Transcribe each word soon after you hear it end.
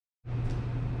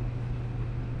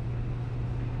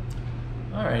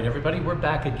All right, everybody, we're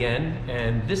back again,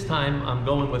 and this time I'm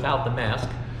going without the mask.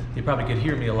 You probably could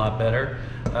hear me a lot better.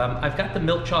 I've got the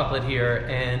milk chocolate here,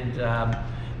 and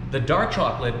the dark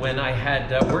chocolate, when I had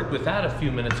worked with that a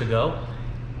few minutes ago,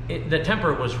 the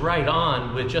temper was right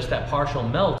on with just that partial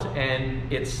melt, and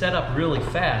it set up really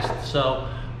fast, so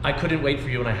I couldn't wait for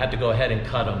you, and I had to go ahead and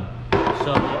cut them.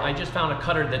 So I just found a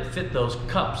cutter that fit those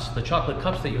cups, the chocolate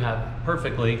cups that you have,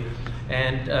 perfectly.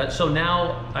 And so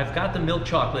now I've got the milk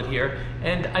chocolate here,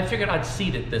 and I figured I'd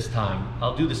seed it this time.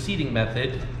 I'll do the seeding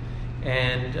method,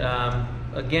 and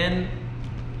again,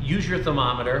 use your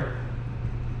thermometer.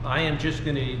 I am just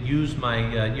going to use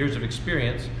my years of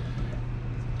experience.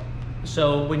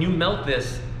 So when you melt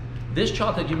this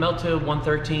chocolate you melt to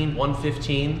 113,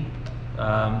 115.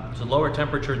 It's a lower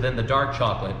temperature than the dark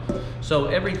chocolate. So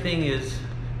everything is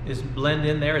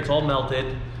blended in there, it's all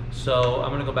melted. So I'm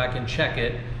going to go back and check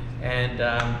it. And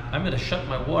I'm going to shut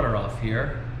my water off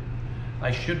here.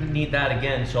 I shouldn't need that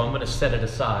again, so I'm going to set it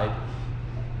aside.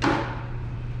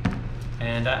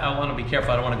 And I want to be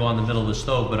careful, I don't want to go on the middle of the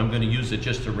stove, but I'm going to use it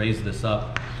just to raise this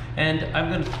up. And I'm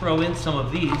going to throw in some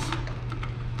of these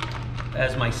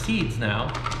as my seeds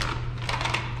now.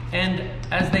 And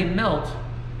as they melt,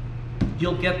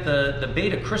 you'll get the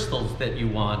beta crystals that you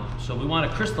want. So we want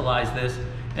to crystallize this,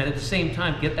 and at the same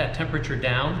time get that temperature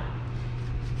down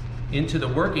into the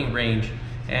working range.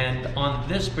 And on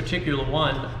this particular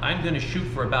one, I'm going to shoot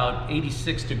for about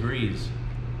 86 degrees.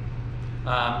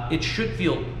 It should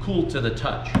feel cool to the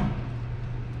touch.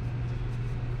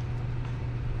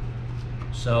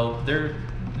 So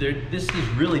this is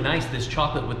really nice, this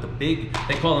chocolate with the big,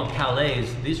 they call them Calais.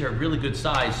 These are really good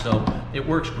size, so it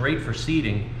works great for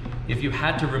seeding. If you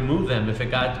had to remove them, if it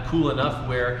got cool enough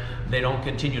where they don't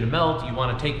continue to melt, you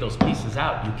want to take those pieces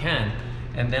out, you can.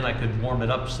 And then I could warm it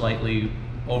up slightly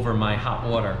over my hot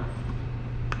water.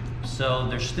 So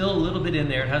there's still a little bit in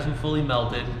there, it hasn't fully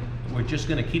melted. We're just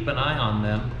going to keep an eye on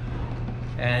them.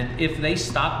 And if they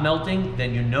stop melting,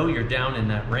 then you know you're down in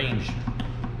that range.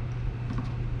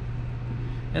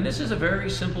 And this is a very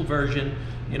simple version.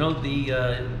 You know,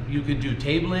 you could do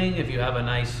tabling if you have a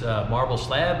nice marble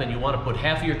slab and you want to put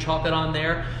half of your chocolate on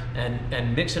there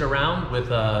and mix it around with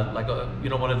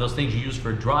one of those things you use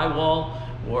for drywall,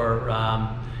 or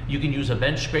you can use a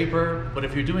bench scraper. But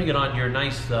if you're doing it on your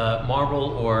nice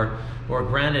marble or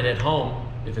granite at home,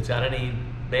 if it's got any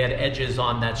bad edges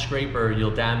on that scraper,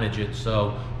 you'll damage it.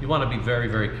 So you want to be very,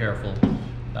 very careful.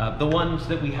 The ones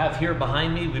that we have here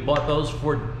behind me, we bought those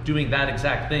for doing that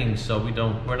exact thing, so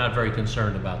we're not very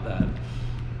concerned about that.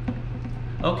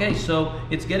 Okay, so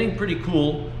it's getting pretty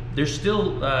cool. There's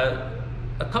still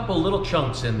a couple little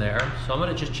chunks in there, so I'm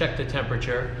going to just check the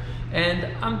temperature. And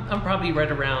I'm probably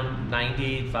right around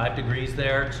 95 degrees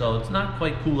there, so it's not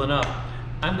quite cool enough.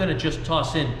 I'm going to just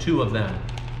toss in 2 of them.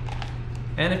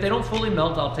 And if they don't fully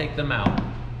melt, I'll take them out.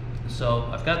 So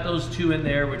I've got those 2 in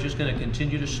there. We're just going to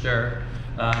continue to stir.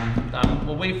 I'm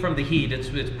away from the heat. It's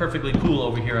perfectly cool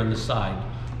over here on the side.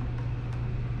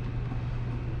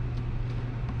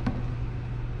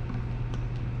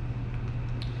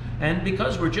 And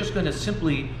because we're just going to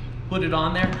simply put it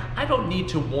on there, I don't need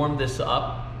to warm this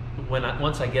up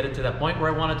once I get it to that point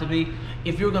where I want it to be.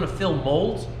 If you're going to fill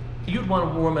molds, you'd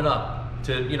want to warm it up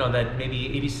to, you know, that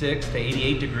maybe 86 to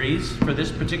 88 degrees for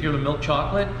this particular milk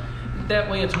chocolate.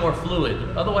 That way it's more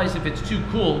fluid. Otherwise, if it's too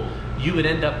cool, you would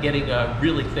end up getting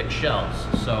really thick shells.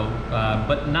 So,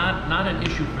 but not an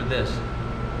issue for this.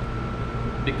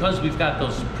 Because we've got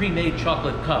those pre-made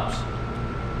chocolate cups,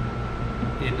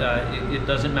 it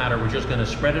doesn't matter. We're just going to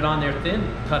spread it on there thin,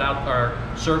 cut out our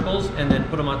circles, and then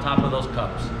put them on top of those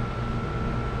cups.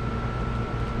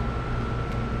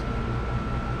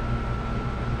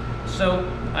 So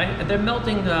they're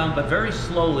melting, but very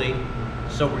slowly.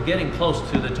 So we're getting close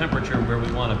to the temperature where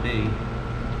we want to be.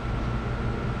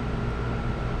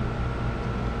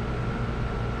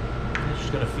 I'm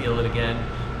just going to feel it again.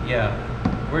 Yeah,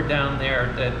 we're down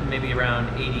there at maybe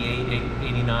around 88,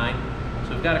 89.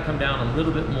 So we've got to come down a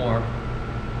little bit more.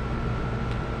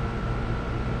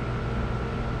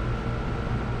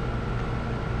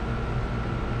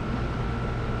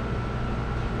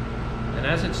 And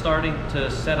as it's starting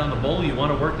to set on the bowl, you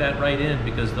want to work that right in,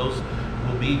 because those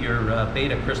will be your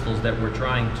beta crystals that we're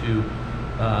trying to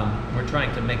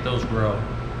make those grow.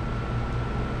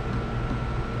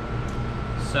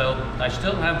 So I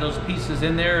still have those pieces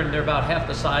in there, and they're about half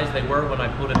the size they were when I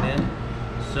put them in.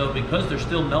 So because they're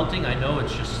still melting, I know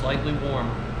it's just slightly warm.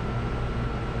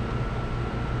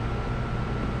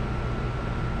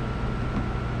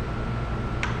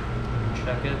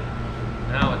 Check it.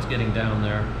 Now it's getting down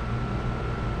there.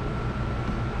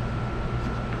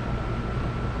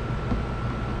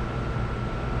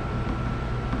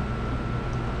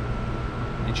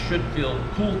 should feel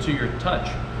cool to your touch.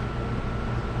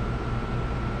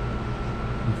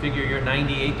 You figure you're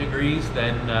 98 degrees,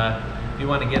 then if you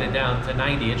want to get it down to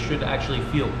 90, it should actually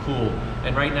feel cool.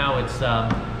 And right now it's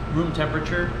room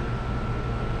temperature,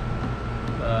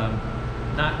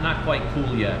 not quite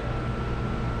cool yet.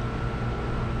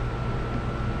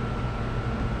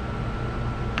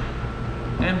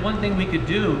 And one thing we could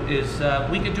do is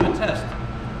we could do a test.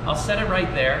 I'll set it right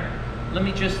there. Let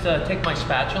me just take my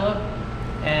spatula,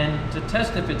 and to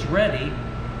test if it's ready,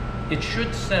 it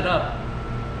should set up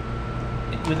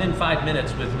within 5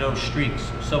 minutes with no streaks.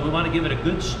 So we want to give it a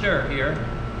good stir here.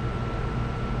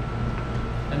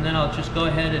 And then I'll just go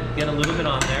ahead and get a little bit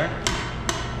on there.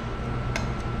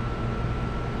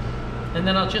 And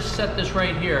then I'll just set this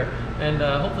right here, and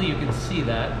hopefully you can see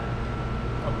that.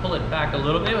 I'll pull it back a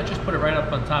little bit. I'll just put it right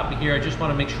up on top of here. I just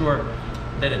want to make sure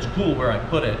that it's cool where I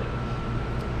put it.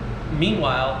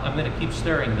 Meanwhile, I'm going to keep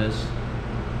stirring this.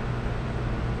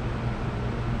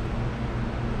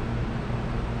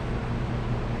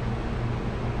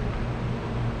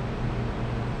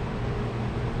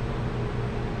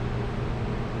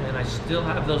 And I still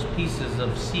have those pieces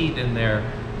of seed in there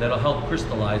that'll help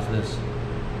crystallize this.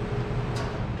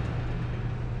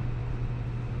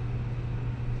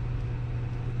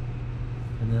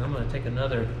 And then I'm going to take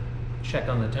another check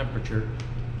on the temperature.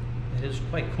 It is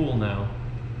quite cool now.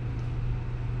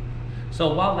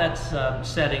 So while that's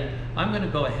setting, I'm going to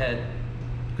go ahead,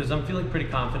 because I'm feeling pretty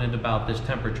confident about this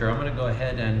temperature, I'm going to go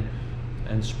ahead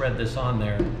and spread this on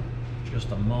there.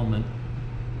 Just a moment.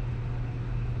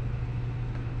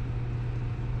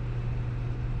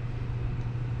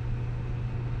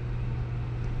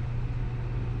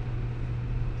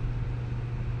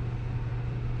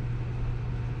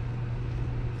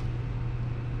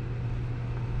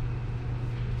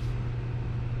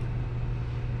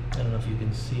 I don't know if you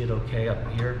can see it okay up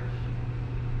here.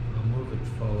 I'll move it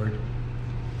forward.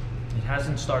 It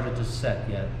hasn't started to set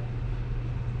yet.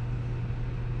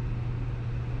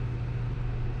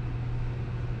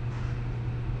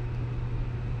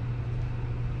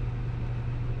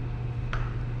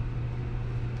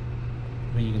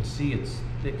 But you can see it's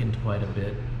thickened quite a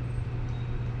bit.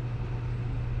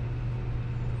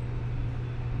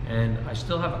 And I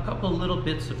still have a couple little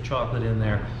bits of chocolate in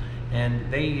there,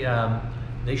 and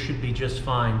they should be just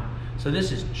fine. So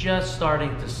this is just starting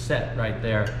to set right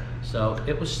there. So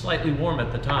it was slightly warm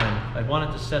at the time. I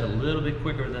wanted to set a little bit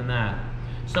quicker than that.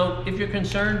 So if you're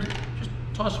concerned, just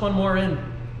toss one more in.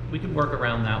 We could work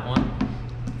around that one.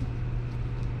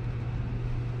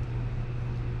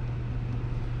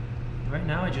 Right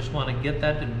now I just want to get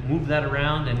that and move that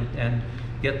around and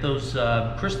get those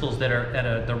crystals that are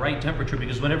at the right temperature,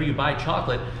 because whenever you buy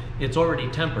chocolate, it's already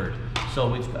tempered. So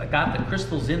we've got the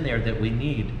crystals in there that we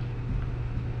need.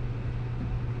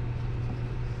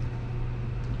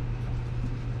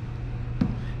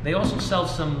 They also sell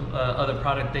some other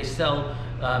product. They sell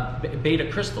beta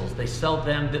crystals. They sell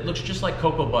them that looks just like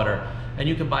cocoa butter, and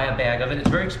you can buy a bag of it. It's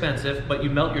very expensive, but you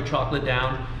melt your chocolate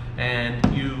down and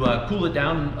you cool it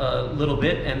down a little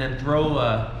bit, and then throw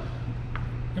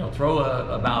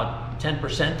about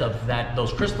 10% of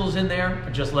those crystals in there.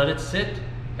 Just let it sit.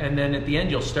 And then at the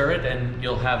end you'll stir it and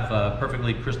you'll have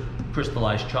perfectly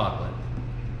crystallized chocolate.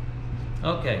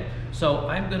 Okay, so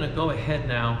I'm going to go ahead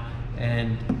now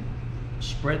and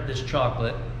spread this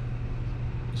chocolate,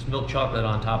 this milk chocolate,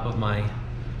 on top of my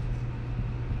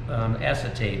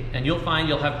acetate. And you'll find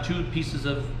you'll have two pieces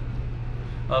of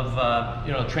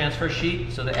transfer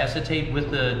sheet, so the acetate with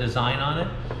the design on it.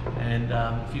 And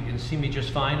if you can see me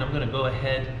just fine, I'm going to go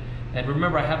ahead and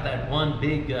remember I have that one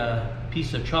big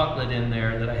piece of chocolate in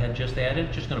there that I had just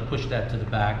added. Just going to push that to the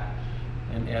back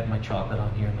and add my chocolate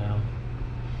on here now.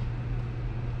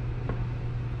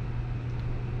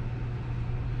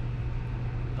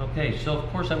 Okay, so of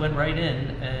course I went right in,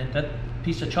 and that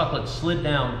piece of chocolate slid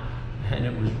down, and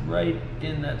it was right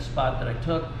in that spot that I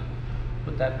took.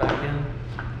 Put that back in.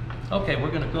 Okay, we're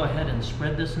going to go ahead and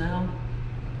spread this now.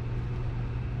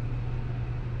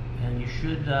 And you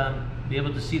should be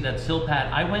able to see that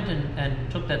Silpat. I went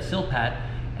and took that Silpat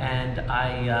and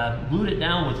I glued it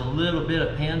down with a little bit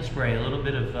of pan spray, a little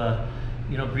bit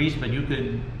of grease, but you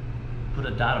could put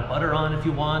a dot of butter on if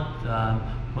you want.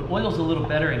 But oil's a little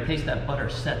better in case that butter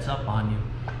sets up on you.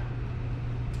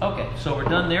 Okay, so we're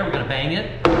done there. We're going to bang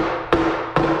it.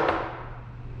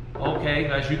 Okay,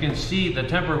 as you can see, the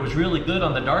temper was really good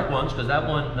on the dark ones, because that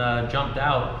one jumped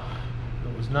out.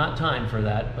 It was not time for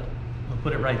that, but we'll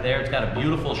put it right there. It's got a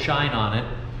beautiful shine on it.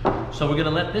 So we're going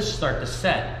to let this start to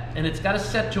set. And it's got to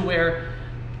set to where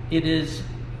it is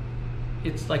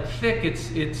it's like thick,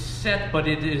 it's set, but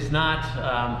it is not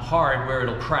hard where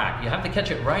it'll crack. You have to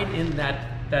catch it right in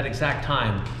that exact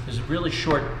time. There's a really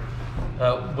short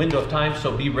window of time,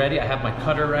 so be ready. I have my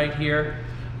cutter right here.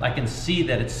 I can see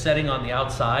that it's setting on the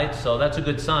outside, so that's a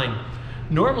good sign.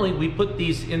 Normally we put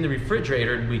these in the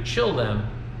refrigerator and we chill them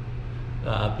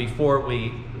before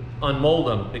we unmold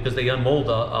them, because they unmold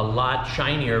a lot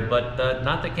shinier, but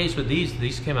not the case with these.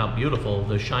 These came out beautiful.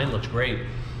 The shine looks great.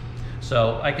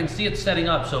 So I can see it setting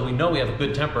up, so we know we have a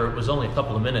good temper. It was only a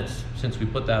couple of minutes since we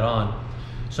put that on.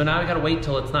 So now I gotta wait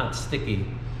till it's not sticky,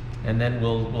 and then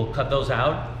we'll cut those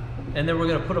out, and then we're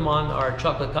gonna put them on our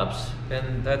chocolate cups,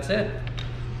 and that's it.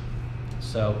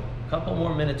 So a couple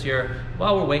more minutes here.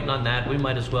 While we're waiting on that, we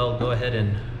might as well go ahead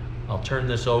and I'll turn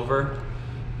this over.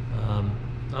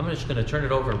 I'm just gonna turn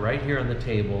it over right here on the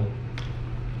table,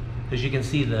 because you can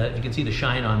see the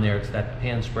shine on there. It's that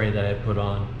pan spray that I put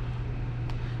on.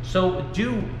 So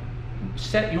do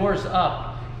set yours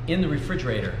up in the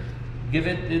refrigerator. Give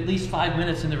it at least 5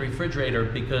 minutes in the refrigerator,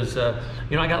 because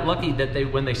you know, I got lucky that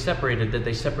when they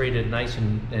separated nice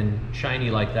and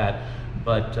shiny like that.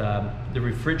 But the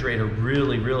refrigerator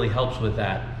really helps with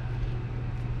that.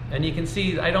 And you can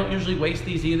see I don't usually waste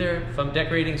these either. If I'm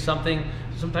decorating something,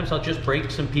 sometimes I'll just break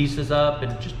some pieces up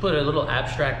and just put a little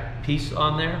abstract piece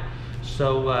on there.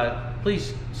 So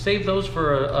please save those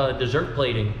for a dessert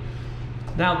plating.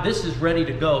 Now this is ready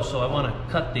to go, so I want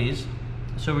to cut these.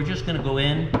 So we're just going to go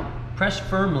in, press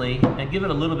firmly, and give it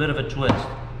a little bit of a twist.